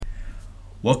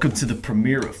Welcome to the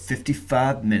premiere of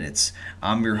 55 Minutes.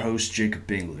 I'm your host,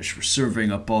 Jacob English. We're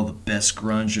serving up all the best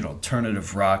grunge and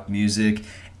alternative rock music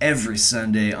every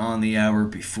Sunday on the hour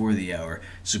before the hour.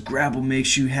 So grab what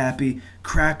makes you happy,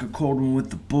 crack a cold one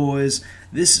with the boys.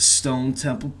 This is Stone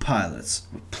Temple Pilots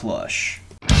with Plush.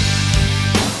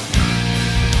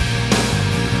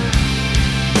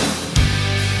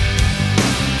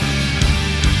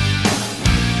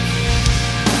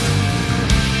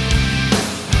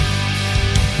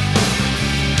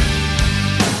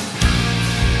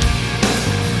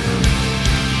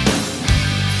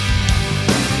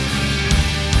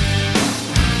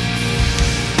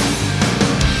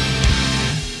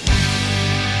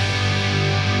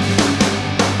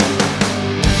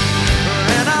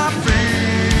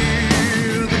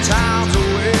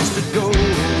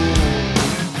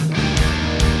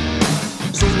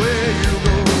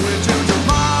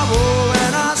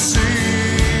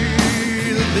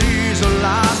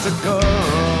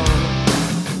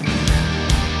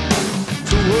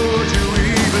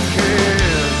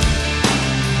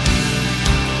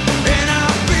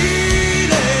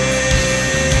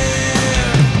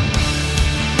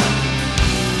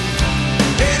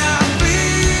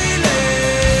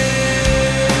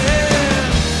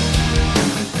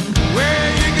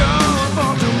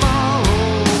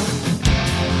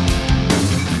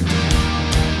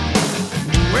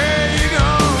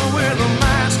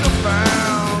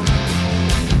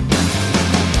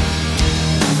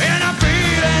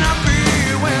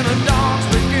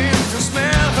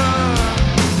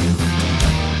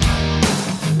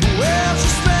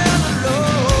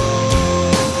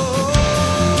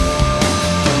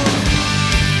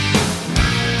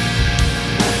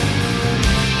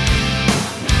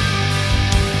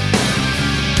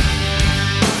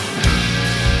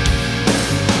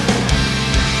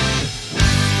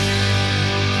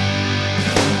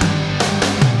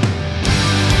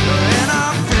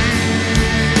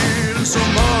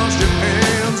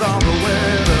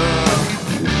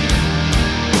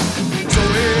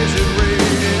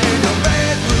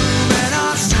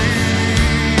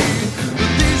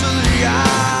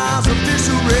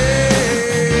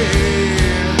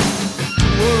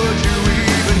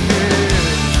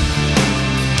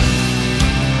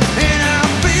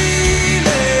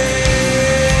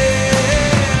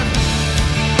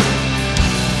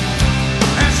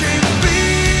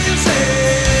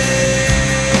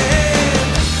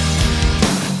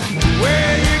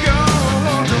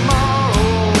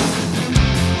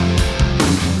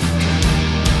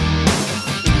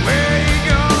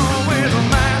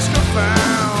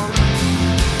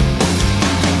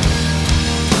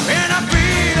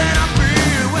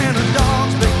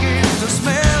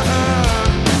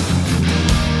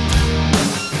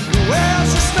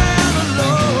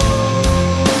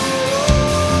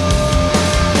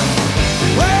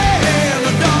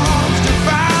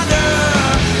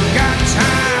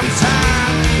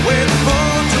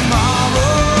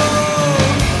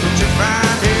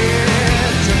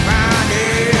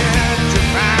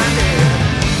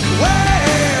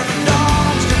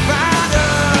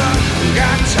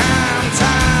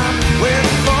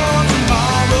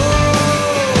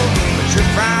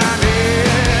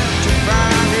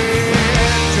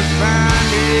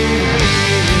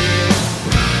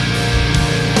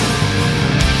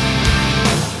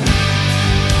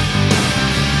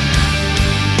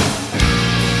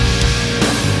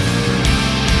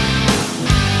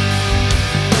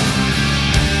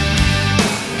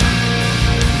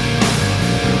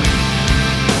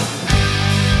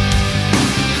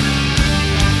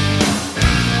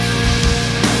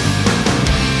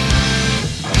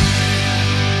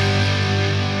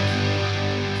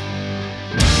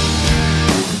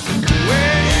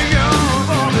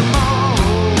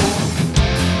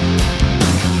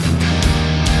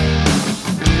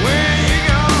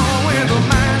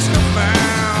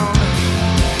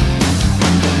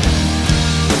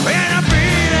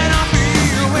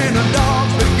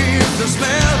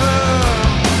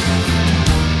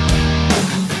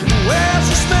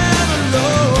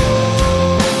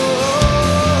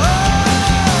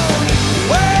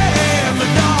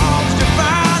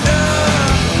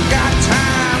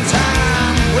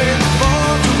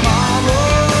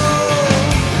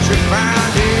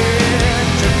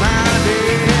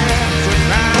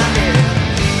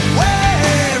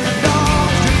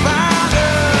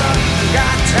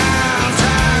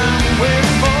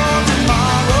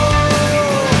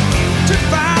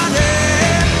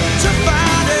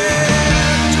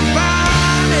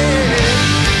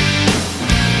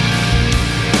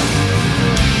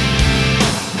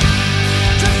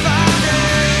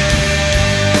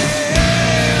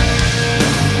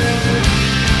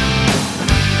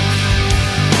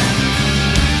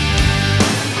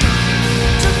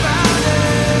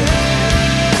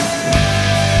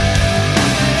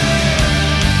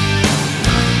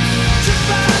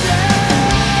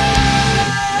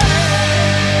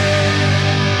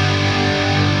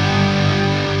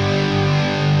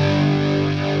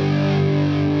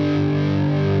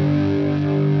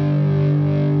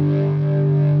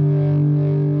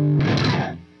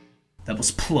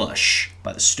 Plush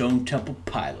by the Stone Temple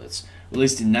Pilots,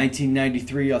 released in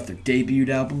 1993 off their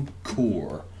debut album,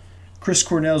 Core. Chris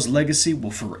Cornell's legacy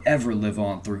will forever live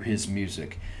on through his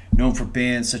music, known for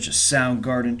bands such as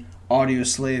Soundgarden,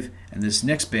 Audioslave, and this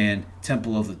next band,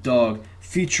 Temple of the Dog,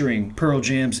 featuring Pearl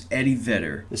Jam's Eddie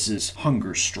Vedder. This is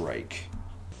Hungerstrike.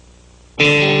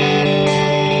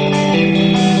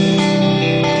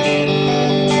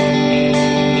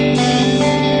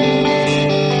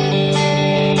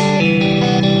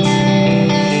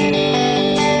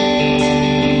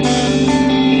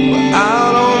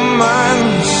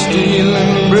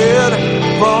 Stealing bread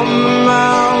from the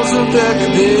mouths of decadence,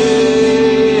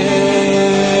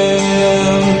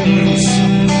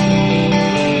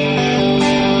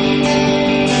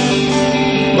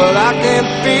 but I can't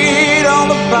feed on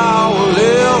the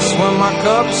powerless when my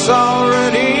cup's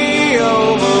already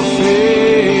overfilled.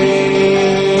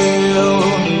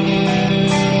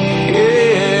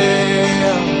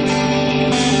 Yeah,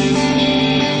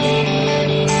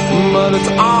 but it's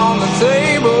on the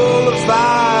table of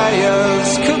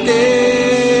fire's cooking,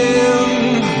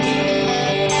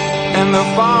 and the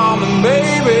farming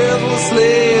babies with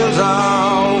slaves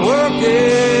are working.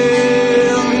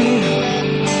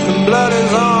 The blood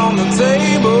is on the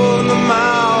table and the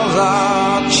mouths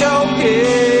are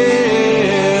choking.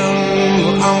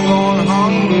 I'm going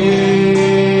hungry.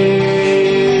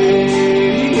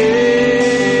 Yeah.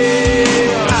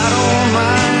 I don't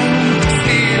mind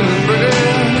stealing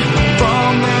bread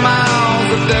from the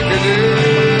mouths of decadence.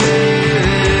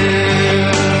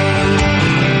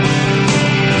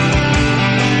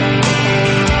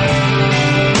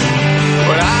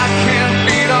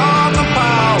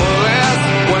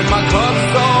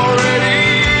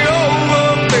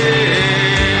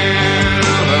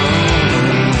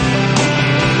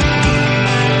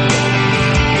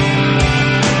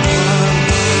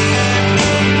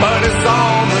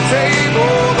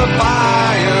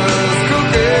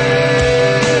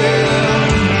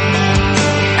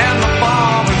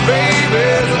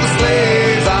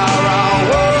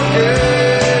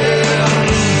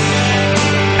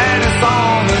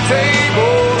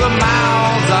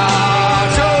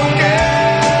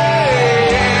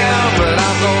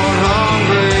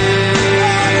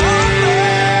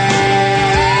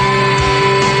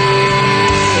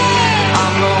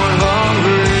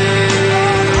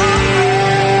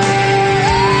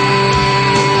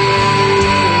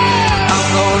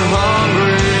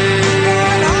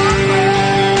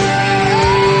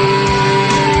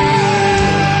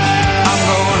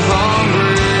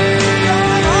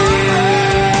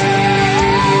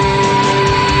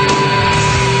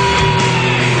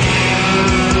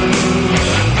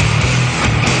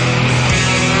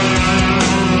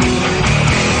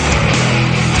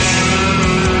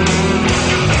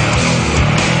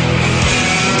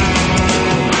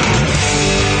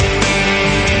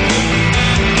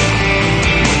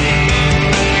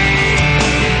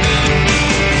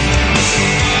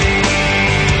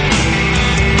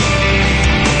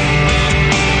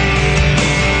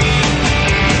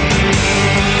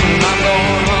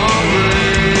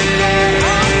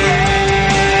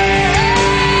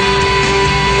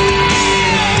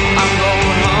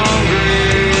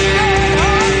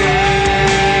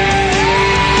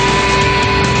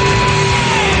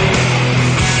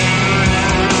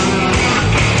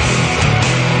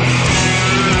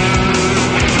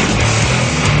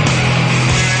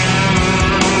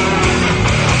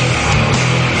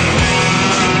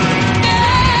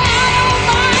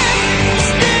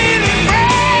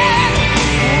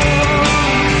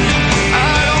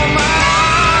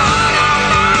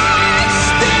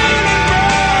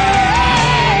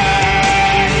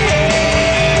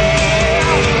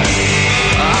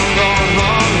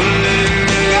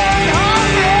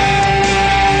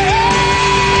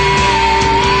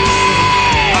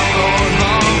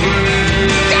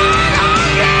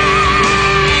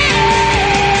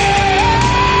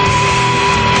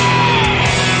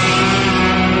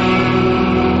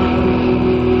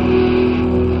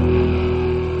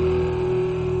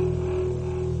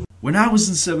 When I was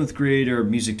in 7th grade, our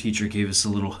music teacher gave us a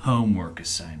little homework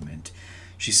assignment.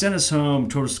 She sent us home,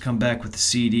 told us to come back with a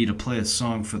CD to play a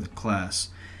song for the class.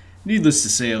 Needless to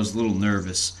say, I was a little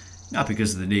nervous, not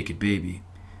because of the naked baby.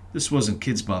 This wasn't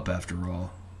Kids Bop after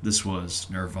all. This was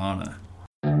Nirvana.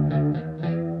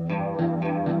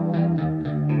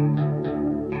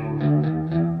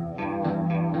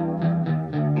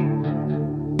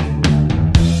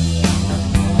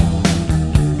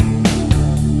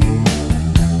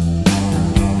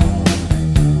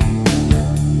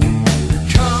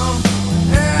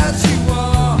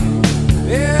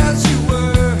 As you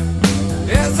were,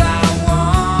 as I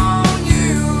want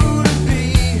you.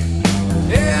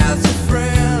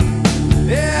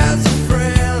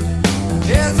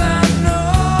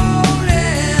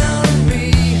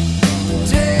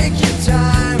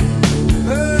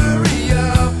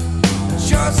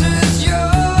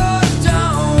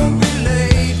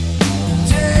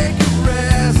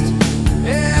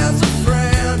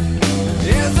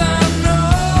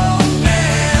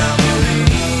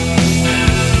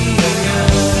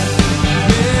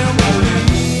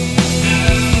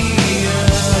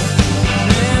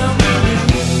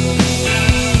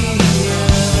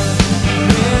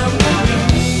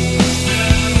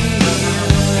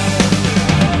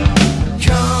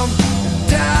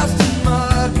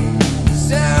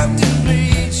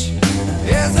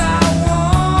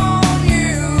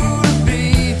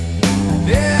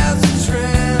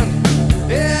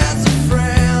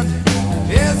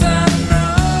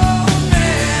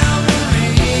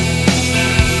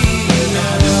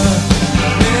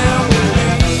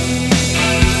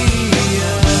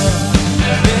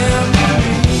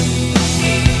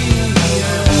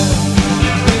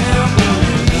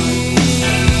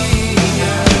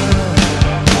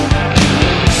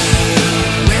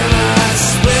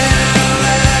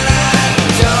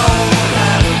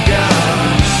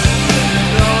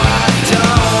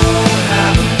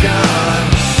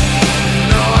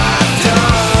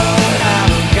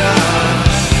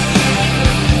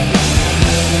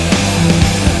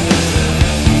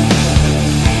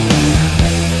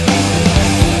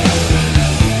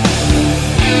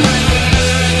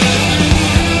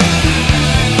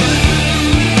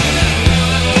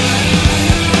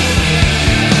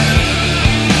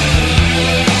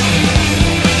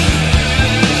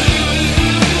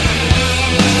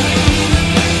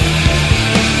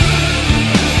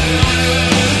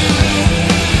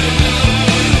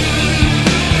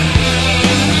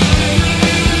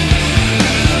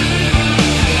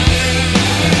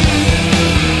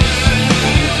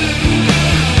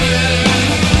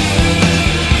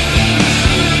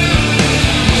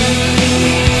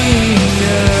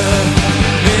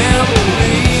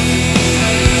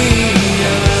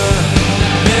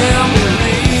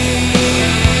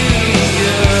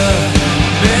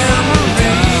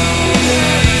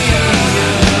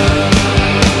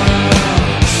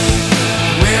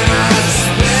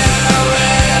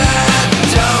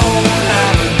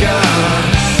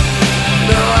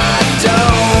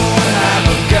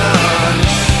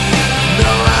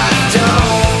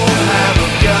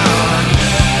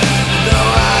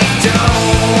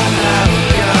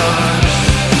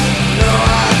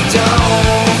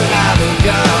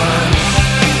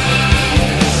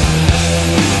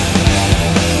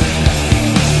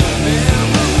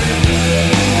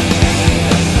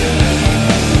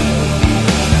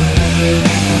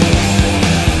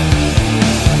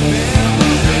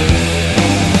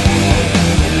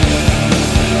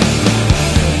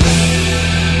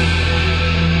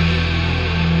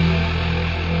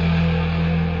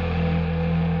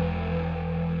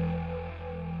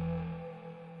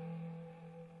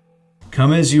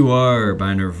 Come As You Are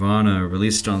by Nirvana,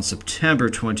 released on September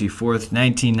 24th,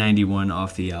 1991,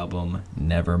 off the album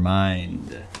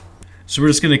Nevermind. So we're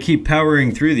just going to keep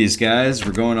powering through these guys.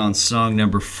 We're going on song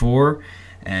number 4,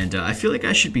 and I feel like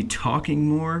I should be talking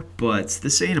more, but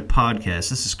this ain't a podcast.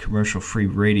 This is commercial-free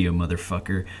radio,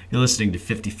 motherfucker. You're listening to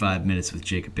 55 Minutes with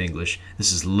Jacob English.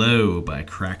 This is Low by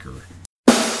Cracker.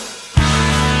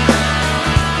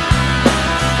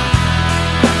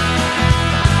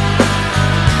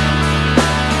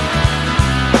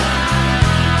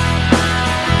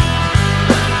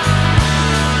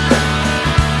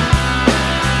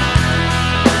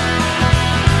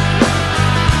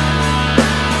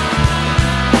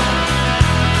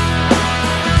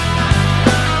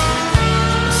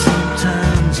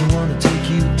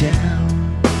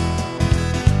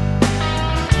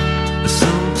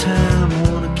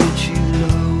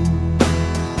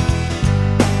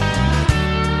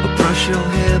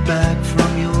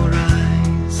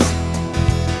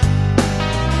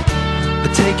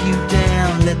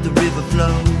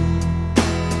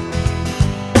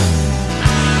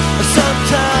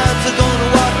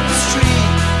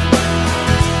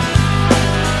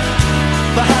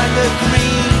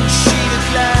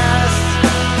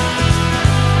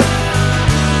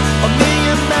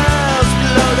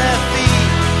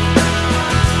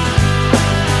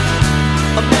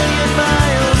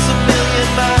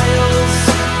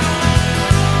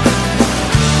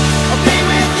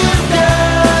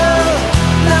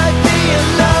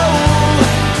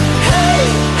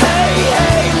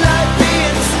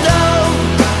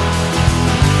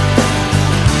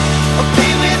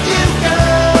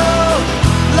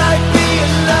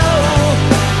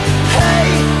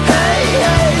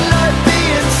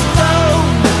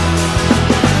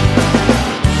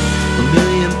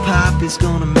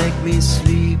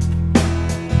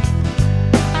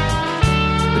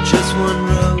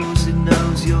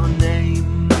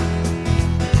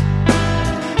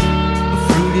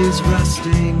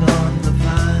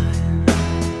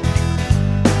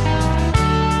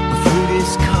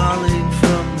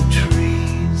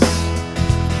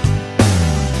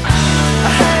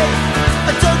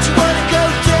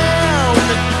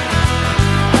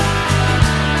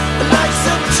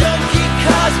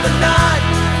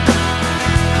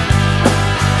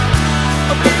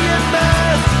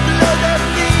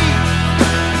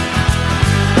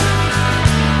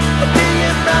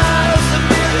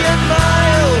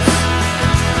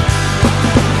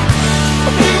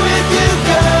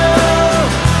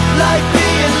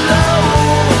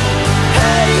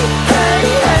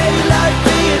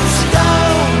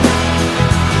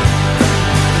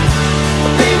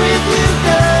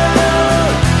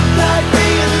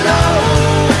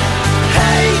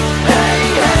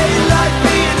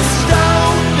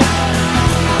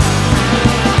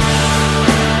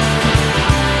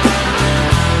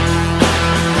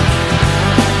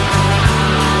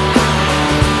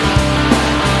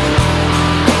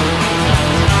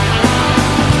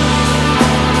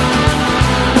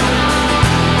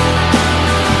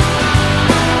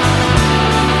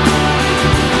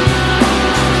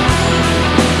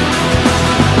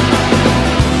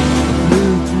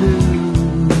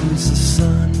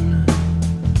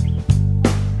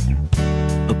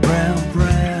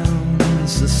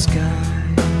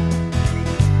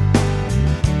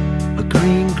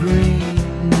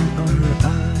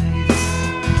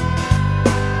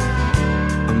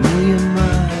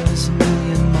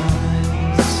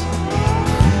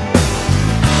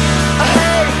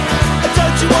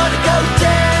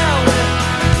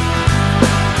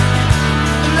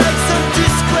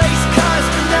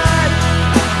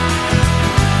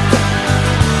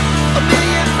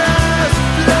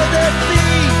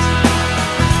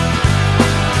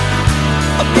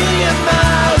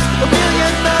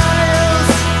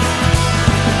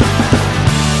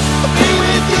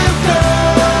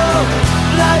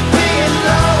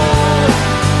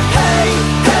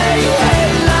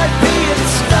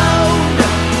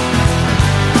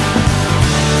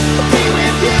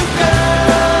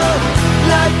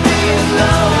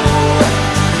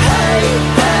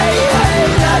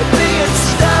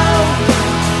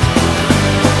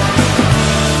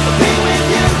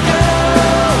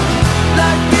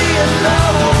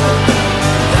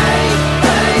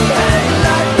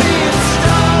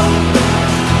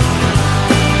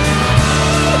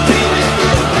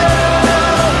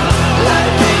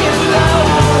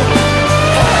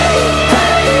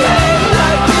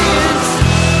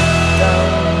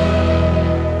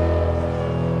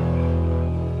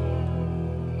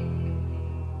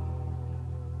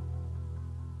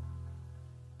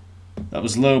 That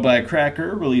was Low by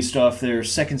Cracker, released off their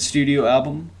second studio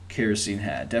album, Kerosene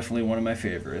Hat. Definitely one of my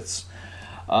favorites.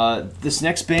 This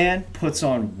next band puts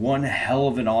on one hell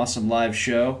of an awesome live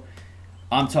show.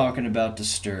 I'm talking about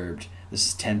Disturbed. This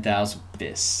is 10,000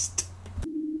 Fist.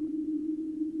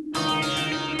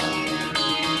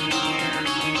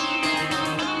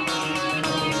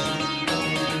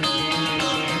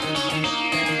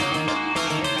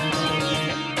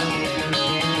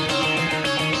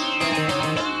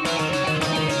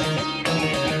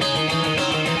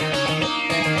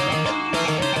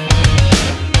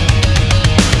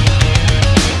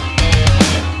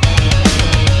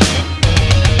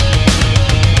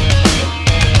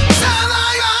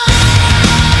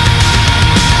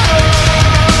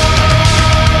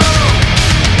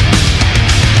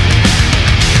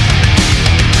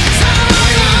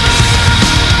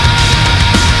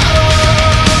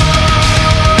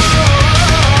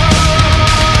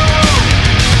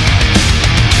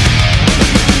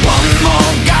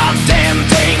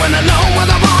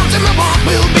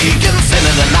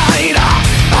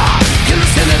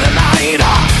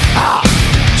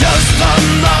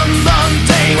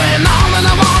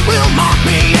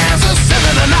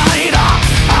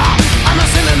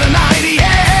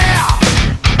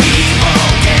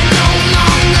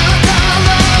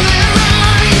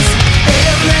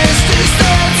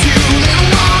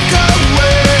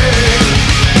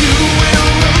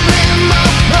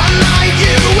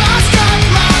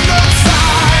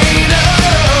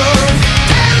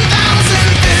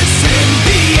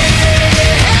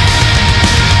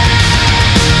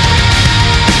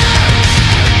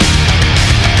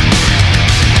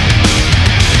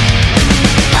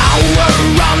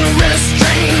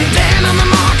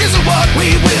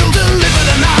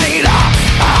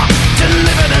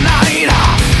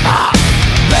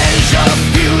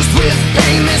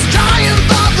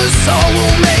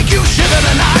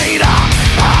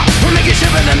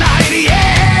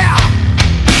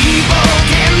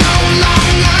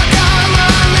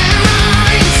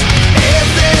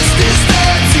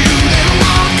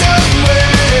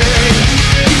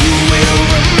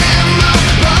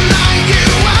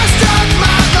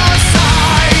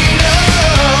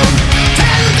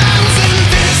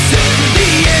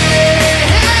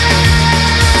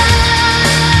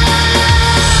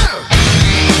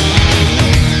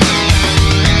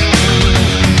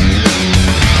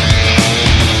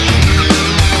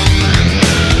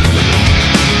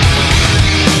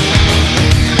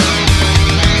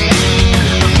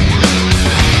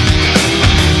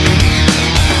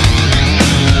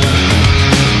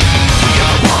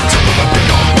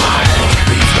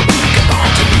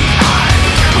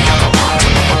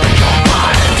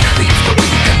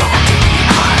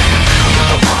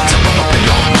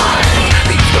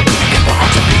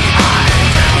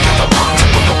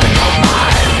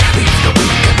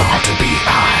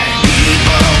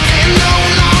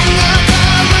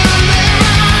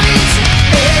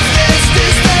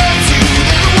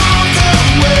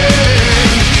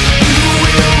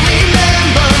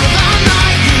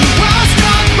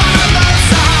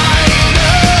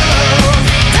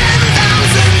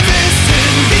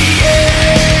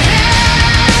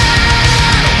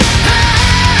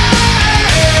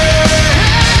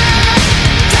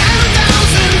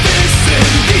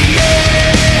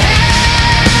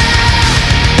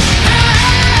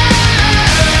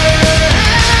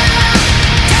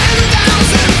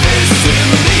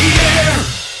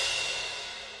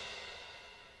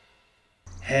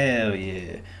 Hell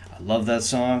yeah. I love that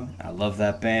song. I love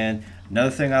that band.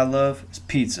 Another thing I love is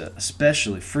pizza,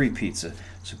 especially free pizza.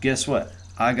 So guess what?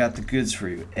 I got the goods for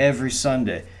you. Every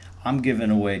Sunday, I'm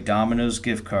giving away Domino's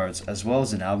gift cards as well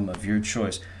as an album of your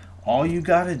choice. All you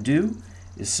gotta do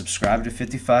is subscribe to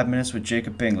 55 Minutes with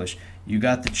Jacob English. You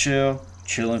got the chill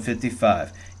in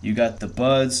 55. You got the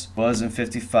buzz in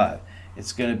 55.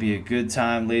 It's going to be a good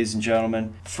time, ladies and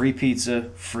gentlemen. Free pizza,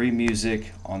 free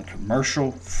music on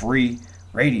commercial-free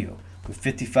radio with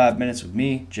 55 Minutes with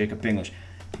me, Jacob English.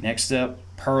 Next up,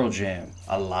 Pearl Jam,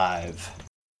 Alive.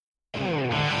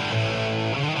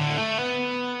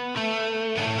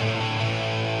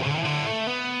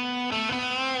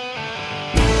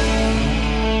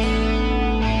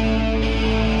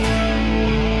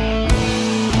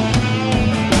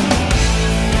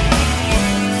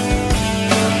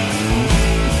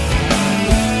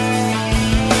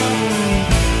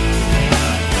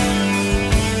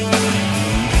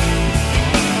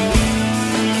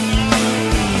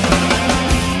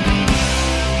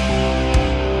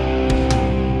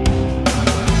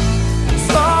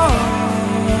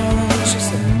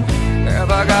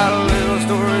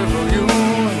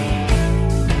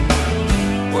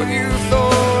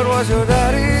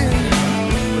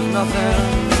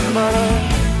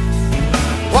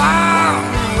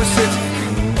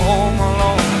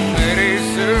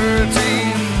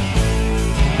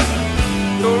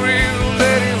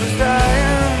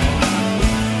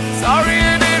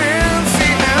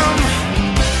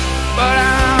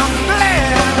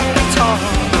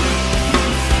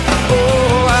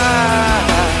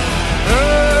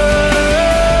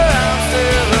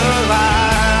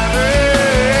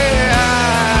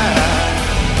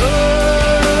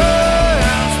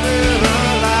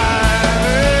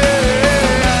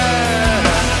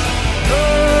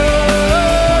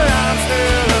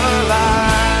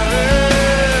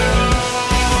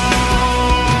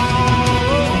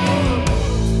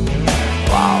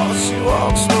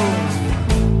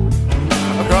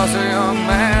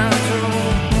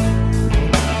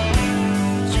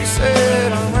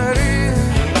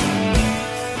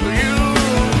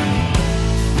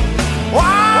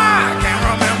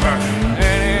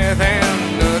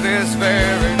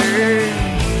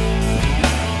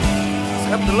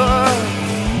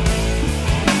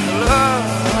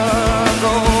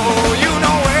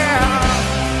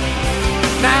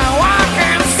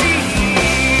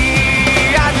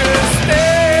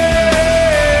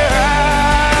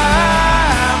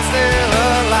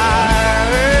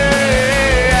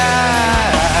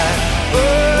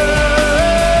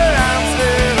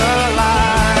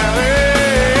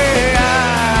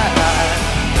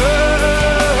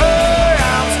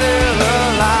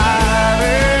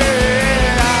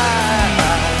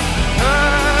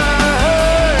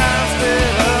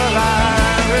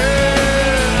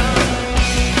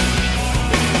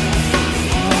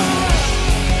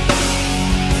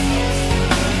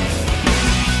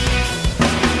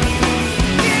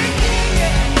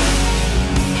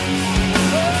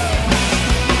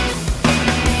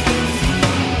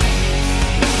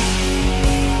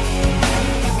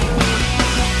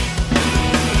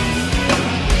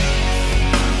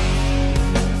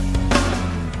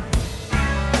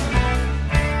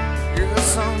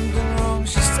 something wrong,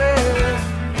 she said.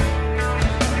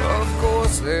 Of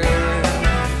course there is.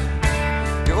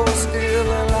 You're still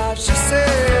alive, she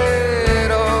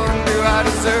said. Oh, do I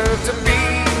deserve to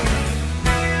be?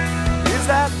 Is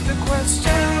that the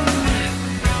question?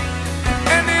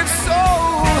 And if so,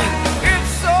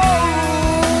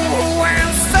 who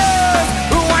answers?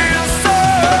 Who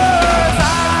answers?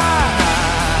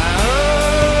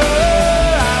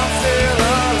 I'm still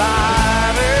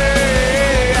alive.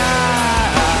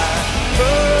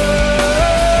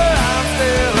 I'm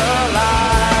still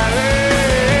alive.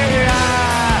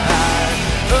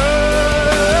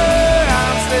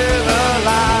 I'm still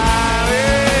alive.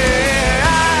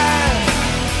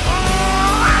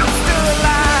 I'm still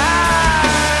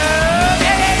alive.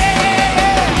 Yeah, yeah, yeah, yeah, yeah.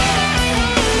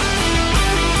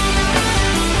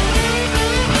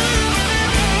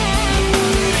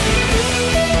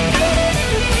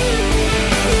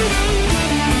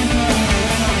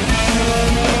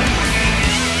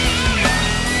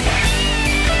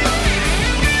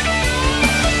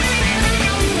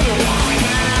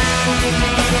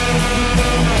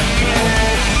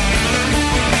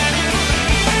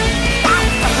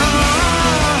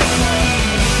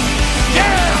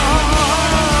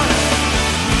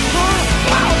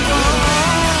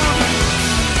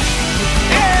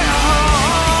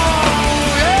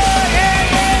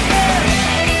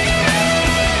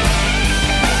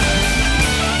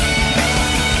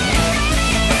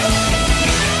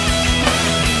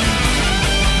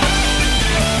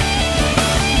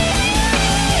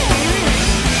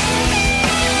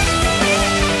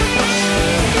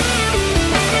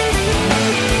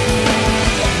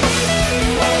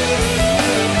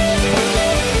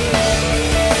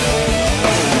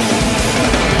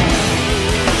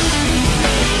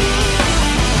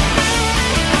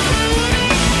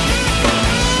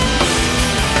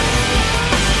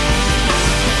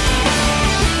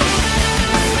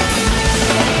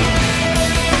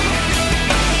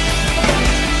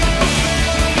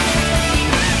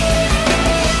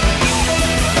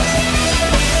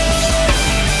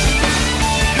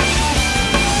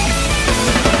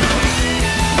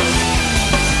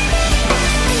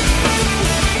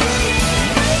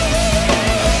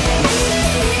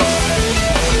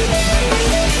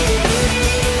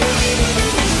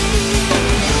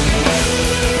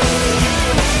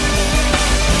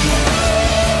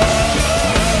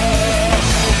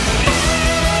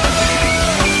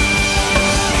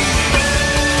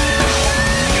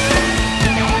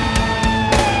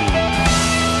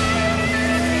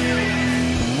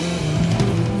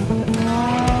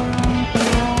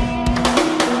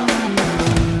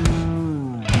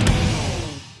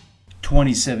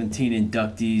 ...2017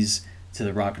 inductees to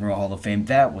the Rock and Roll Hall of Fame.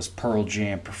 That was Pearl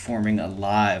Jam performing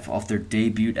Alive off their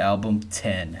debut album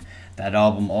 10. That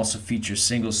album also features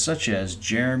singles such as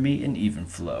Jeremy and Even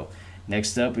Flow.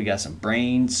 Next up, we got some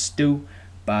Brain Stew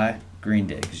by Green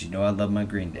Day, because you know I love my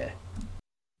Green Day.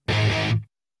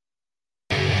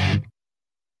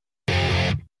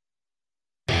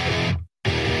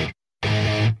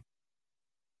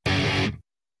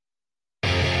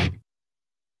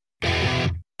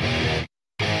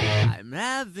 I'm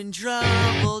having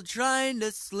trouble trying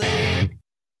to sleep.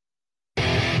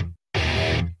 I'm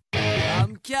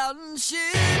counting sheep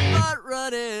but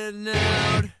running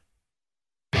out.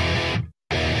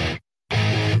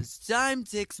 As time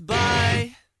ticks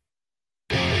by,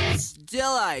 still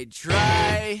I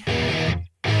try.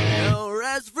 No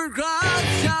rest for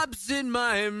cross-chops in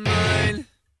my mind.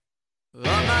 On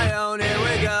my own, here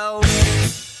we go.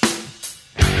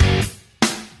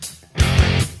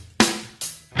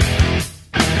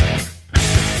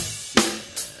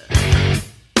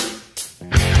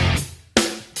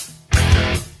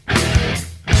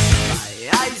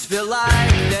 Eyes feel like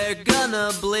they're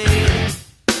gonna bleed.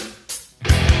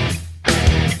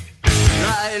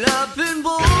 Right up and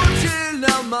bulging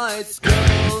out my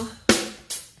skull.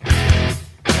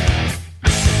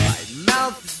 My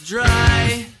mouth is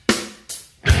dry.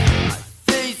 My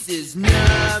face is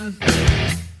numb.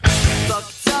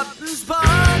 Fucked up and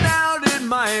spun out in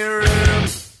my room.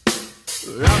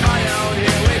 On my own,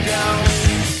 here we go.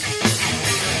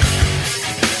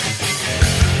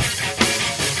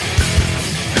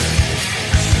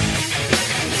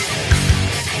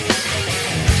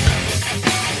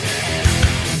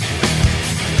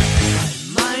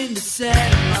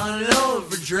 Set on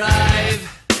overdrive.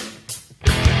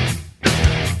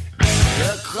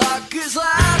 The clock is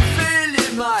laughing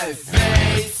in my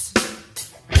face.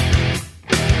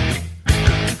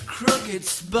 Crooked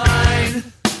spine.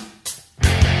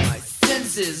 My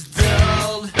senses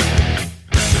dulled.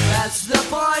 That's the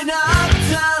point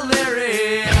of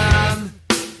delirium.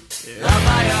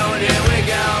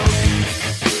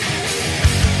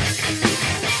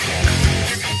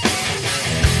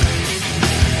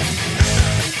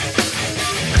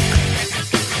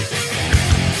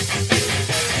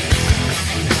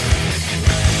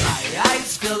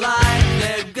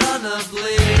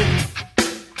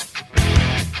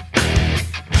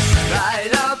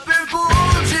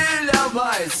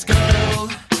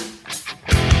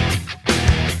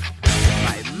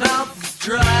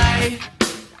 dry.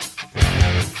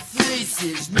 Face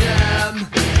is numb.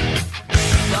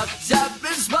 Fucked up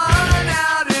and spun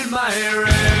out in my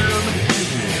room.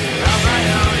 On my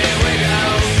own, here we go.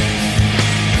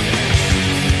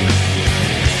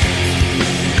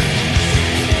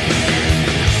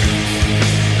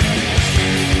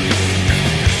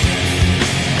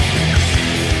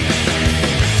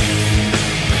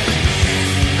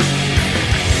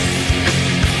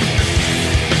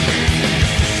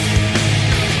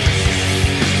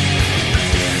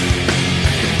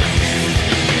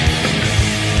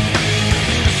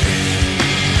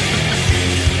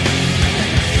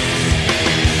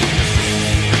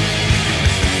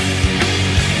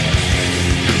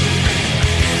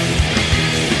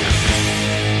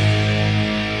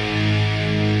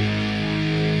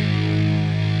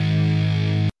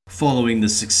 Following the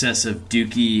success of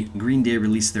Dookie, Green Day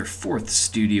released their fourth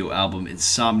studio album,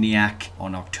 Insomniac,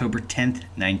 on October 10th,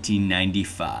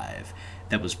 1995.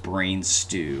 That was Brain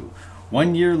Stew.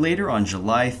 1 year later, on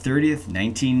July 30th,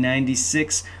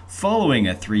 1996, following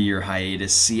a 3-year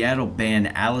hiatus, Seattle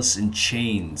band Alice in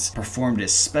Chains performed a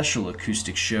special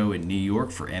acoustic show in New York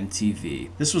for MTV.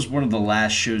 This was one of the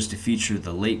last shows to feature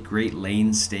the late great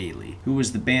Lane Staley, who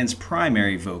was the band's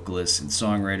primary vocalist and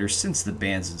songwriter since the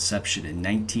band's inception in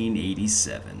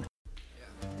 1987.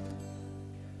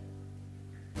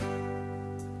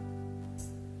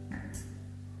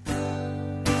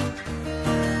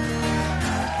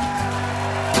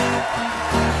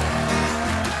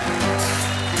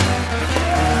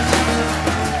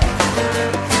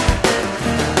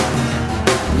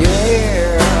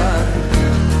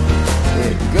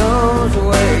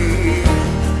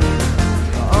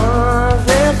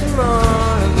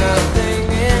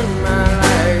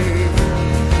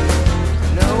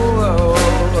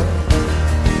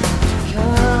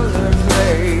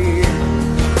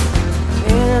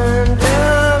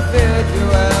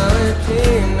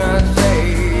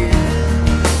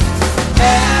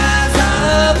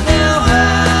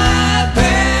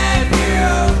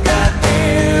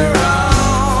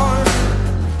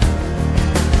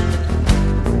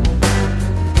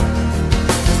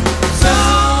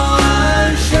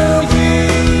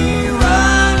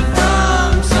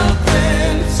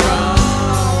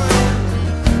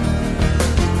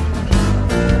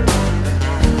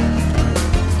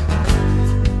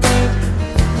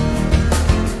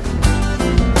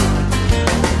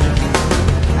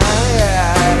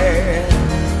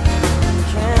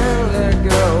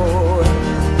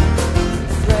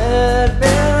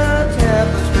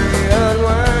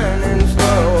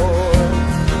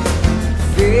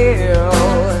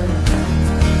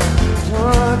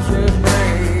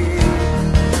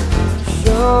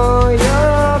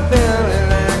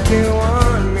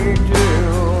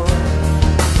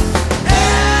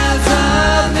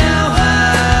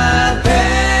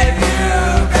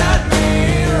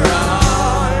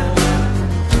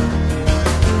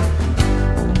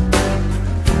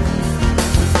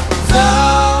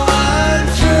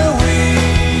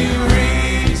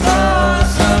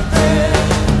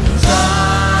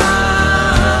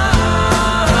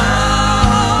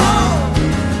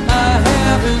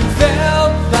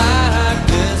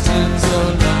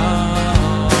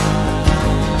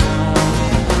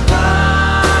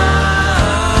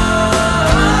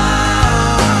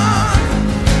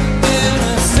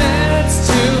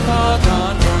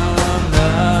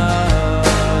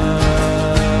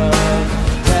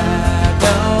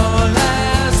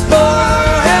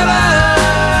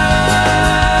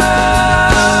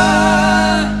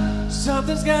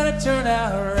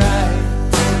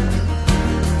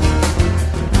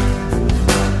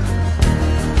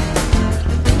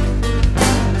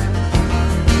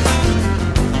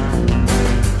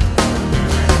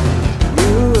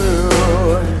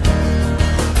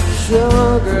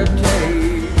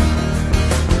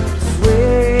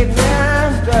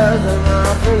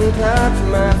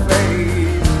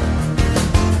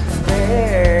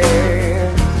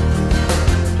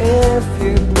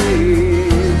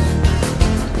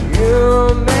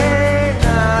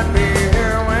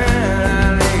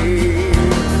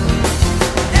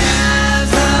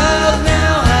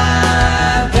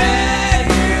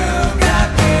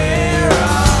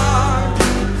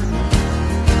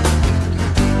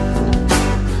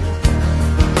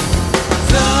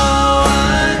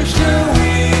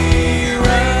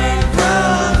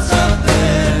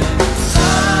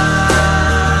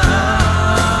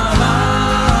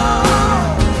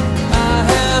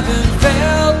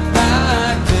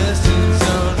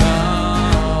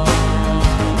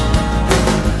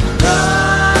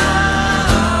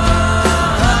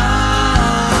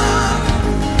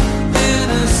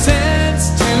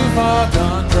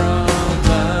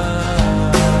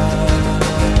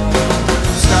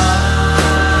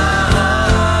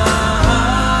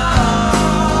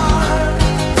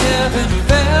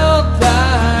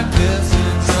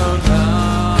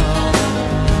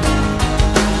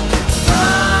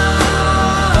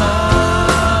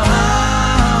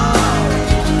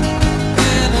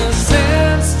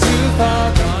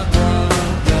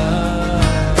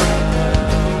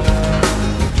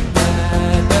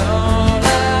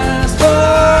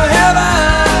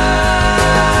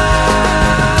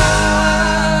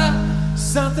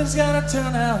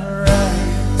 turn out right.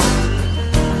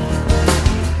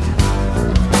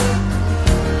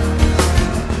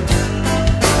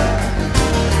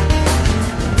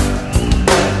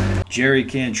 Jerry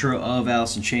Cantrell of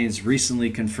Alice in Chains recently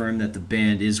confirmed that the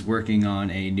band is working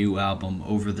on a new album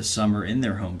over the summer in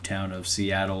their hometown of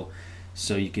Seattle.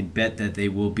 So you can bet that they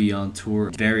will be on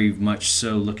tour. Very much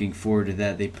so looking forward to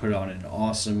that. They put on an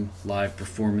awesome live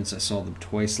performance. I saw them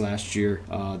twice last year.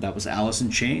 That was Alice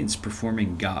in Chains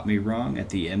performing Got Me Wrong at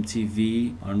the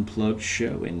MTV Unplugged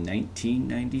show in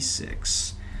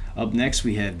 1996. Up next,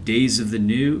 we have Days of the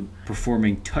New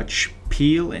performing Touch,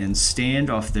 Peel, and Stand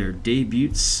off their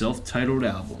debut self-titled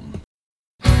album.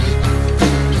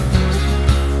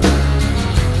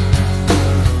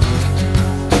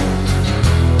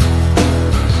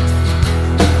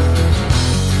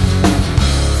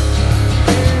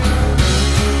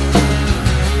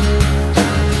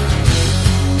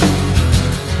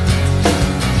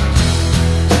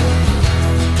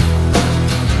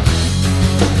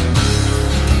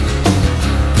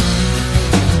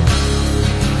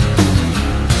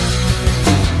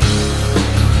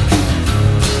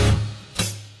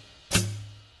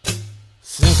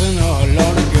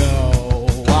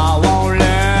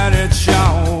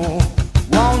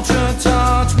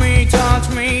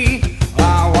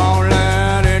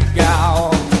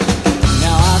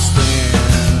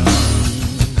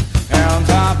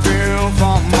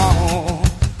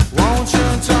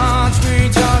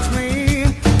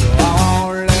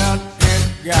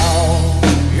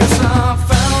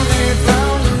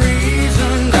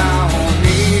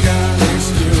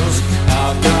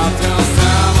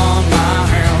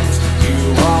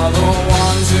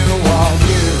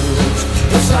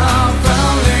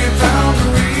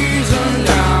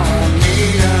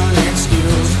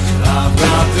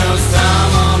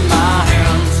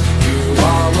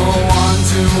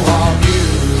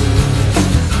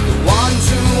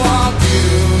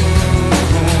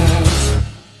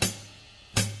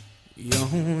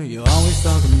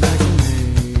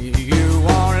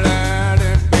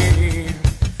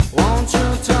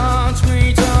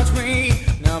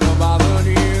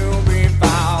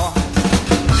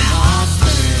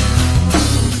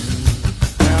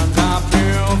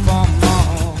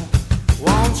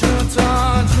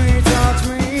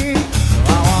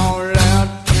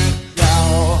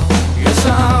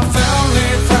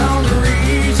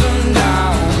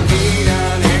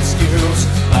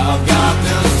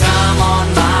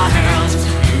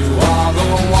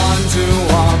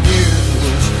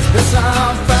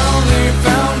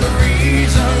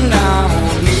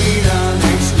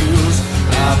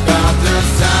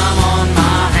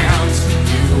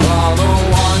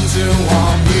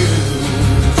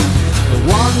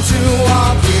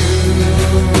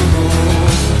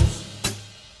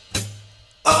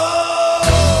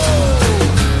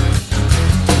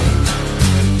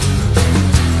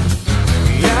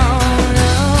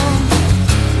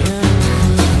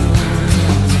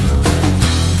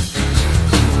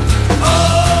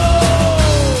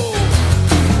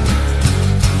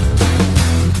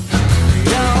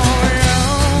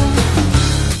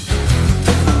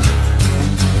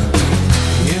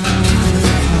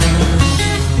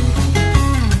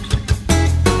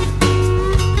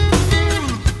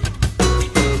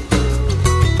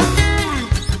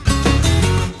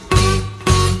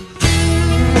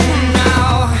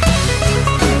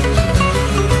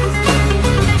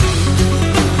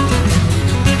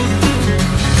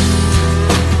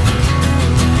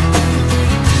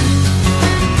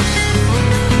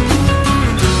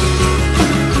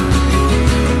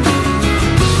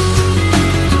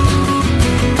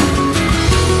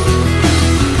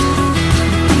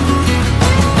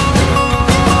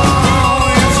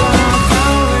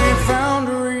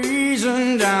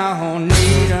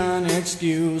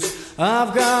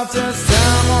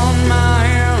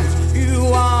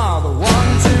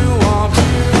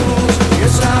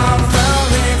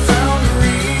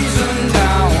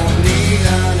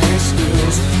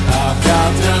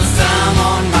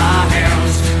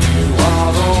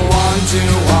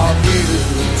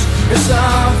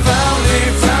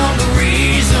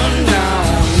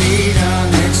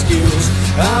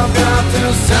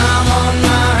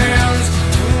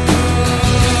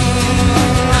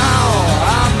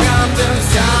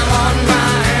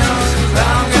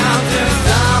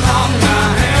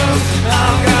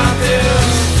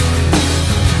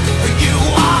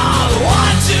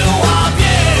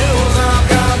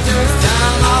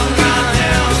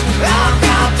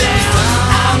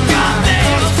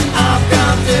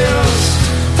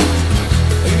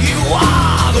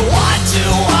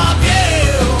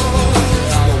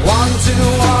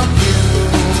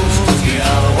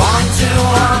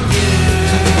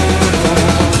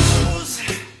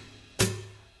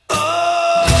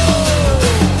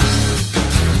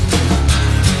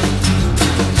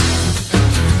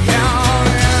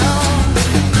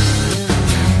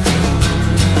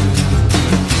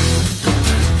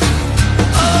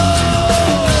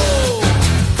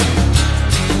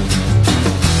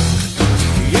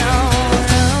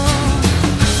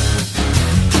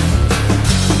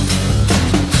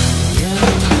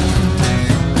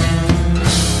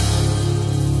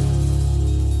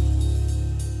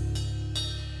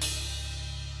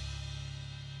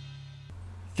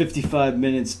 55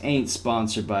 Minutes ain't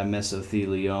sponsored by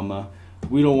mesothelioma.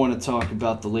 We don't want to talk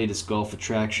about the latest golf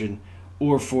attraction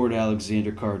or Ford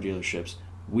Alexander car dealerships.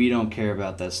 We don't care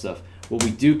about that stuff. What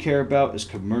we do care about is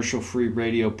commercial-free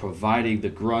radio providing the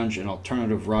grunge and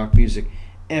alternative rock music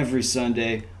every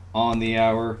Sunday on the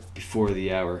hour, before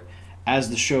the hour. As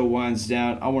the show winds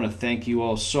down, I want to thank you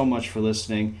all so much for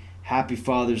listening. Happy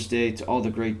Father's Day to all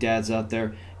the great dads out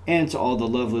there, and to all the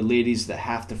lovely ladies that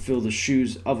have to fill the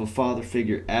shoes of a father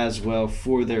figure as well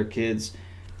for their kids.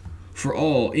 For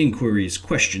all inquiries,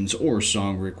 questions, or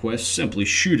song requests, simply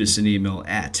shoot us an email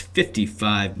at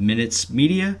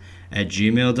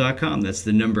 55minutesmedia@gmail.com. That's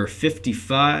the number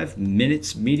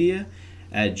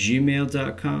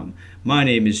 55minutesmedia@gmail.com. My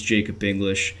name is Jacob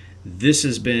English. This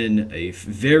has been a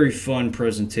very fun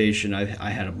presentation.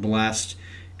 I had a blast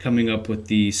coming up with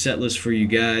the set list for you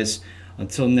guys.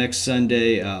 Until next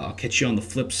Sunday, I'll catch you on the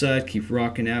flip side. Keep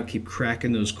rocking out. Keep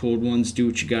cracking those cold ones. Do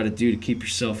what you got to do to keep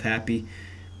yourself happy.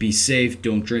 Be safe.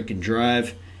 Don't drink and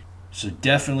drive. So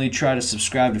definitely try to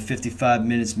subscribe to 55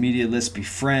 Minutes Media. Let's be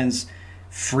friends.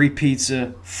 Free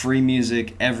pizza, free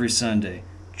music every Sunday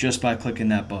just by clicking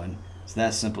that button. It's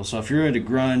that simple. So if you're into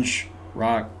grunge,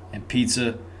 rock, and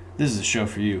pizza, this is a show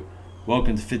for you.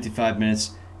 Welcome to 55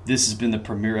 Minutes. This has been the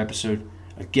premiere episode.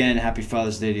 Again, happy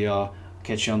Father's Day to y'all.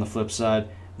 Catch you on the flip side.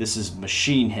 This is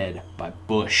Machinehead by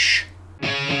Bush.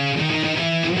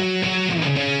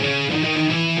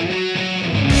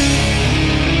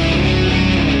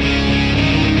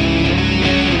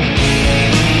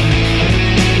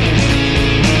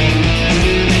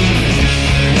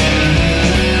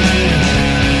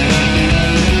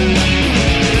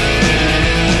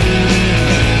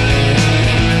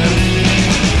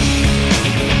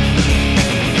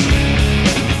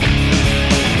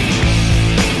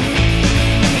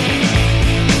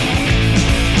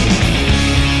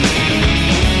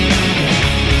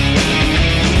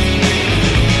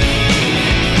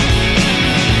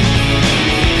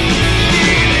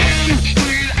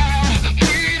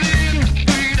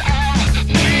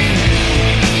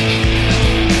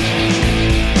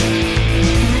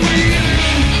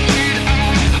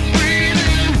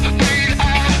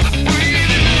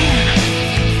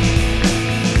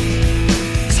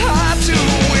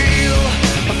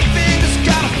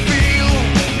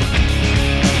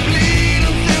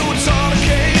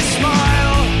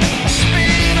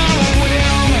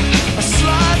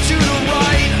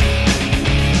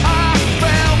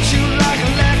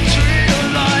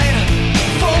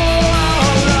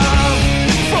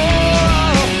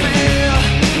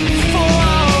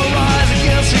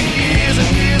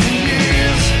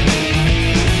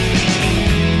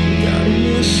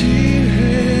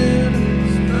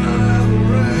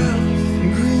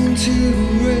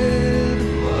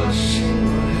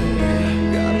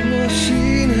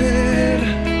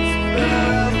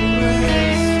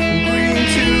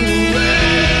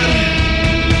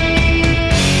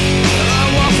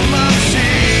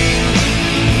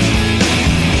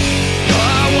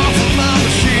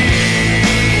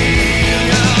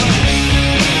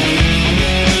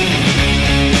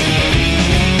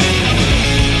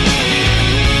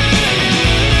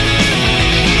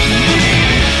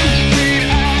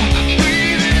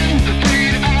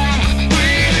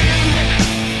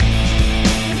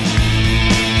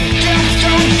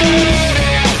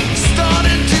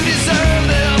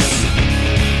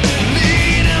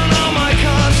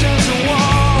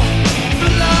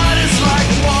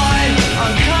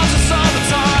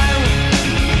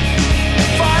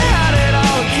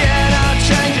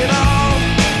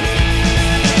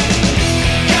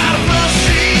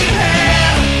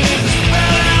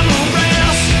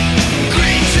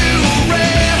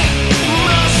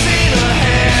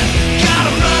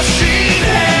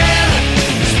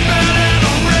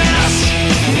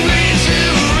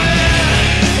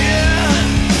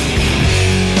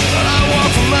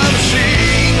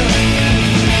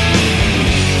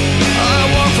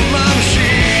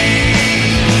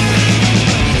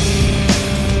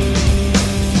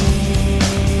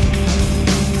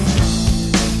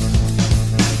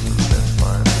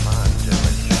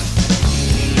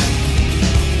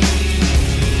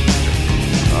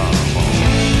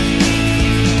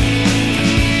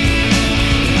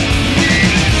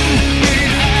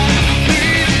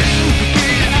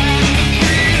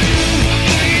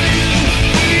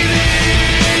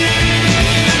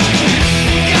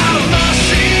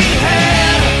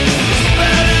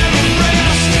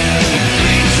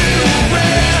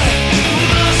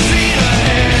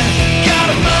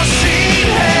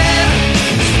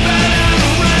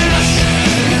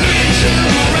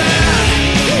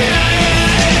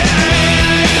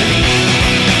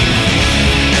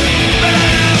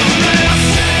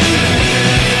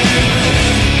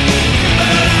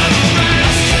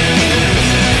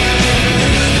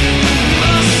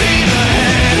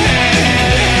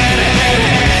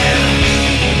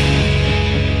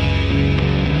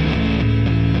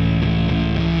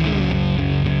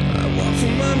 to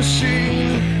my machine.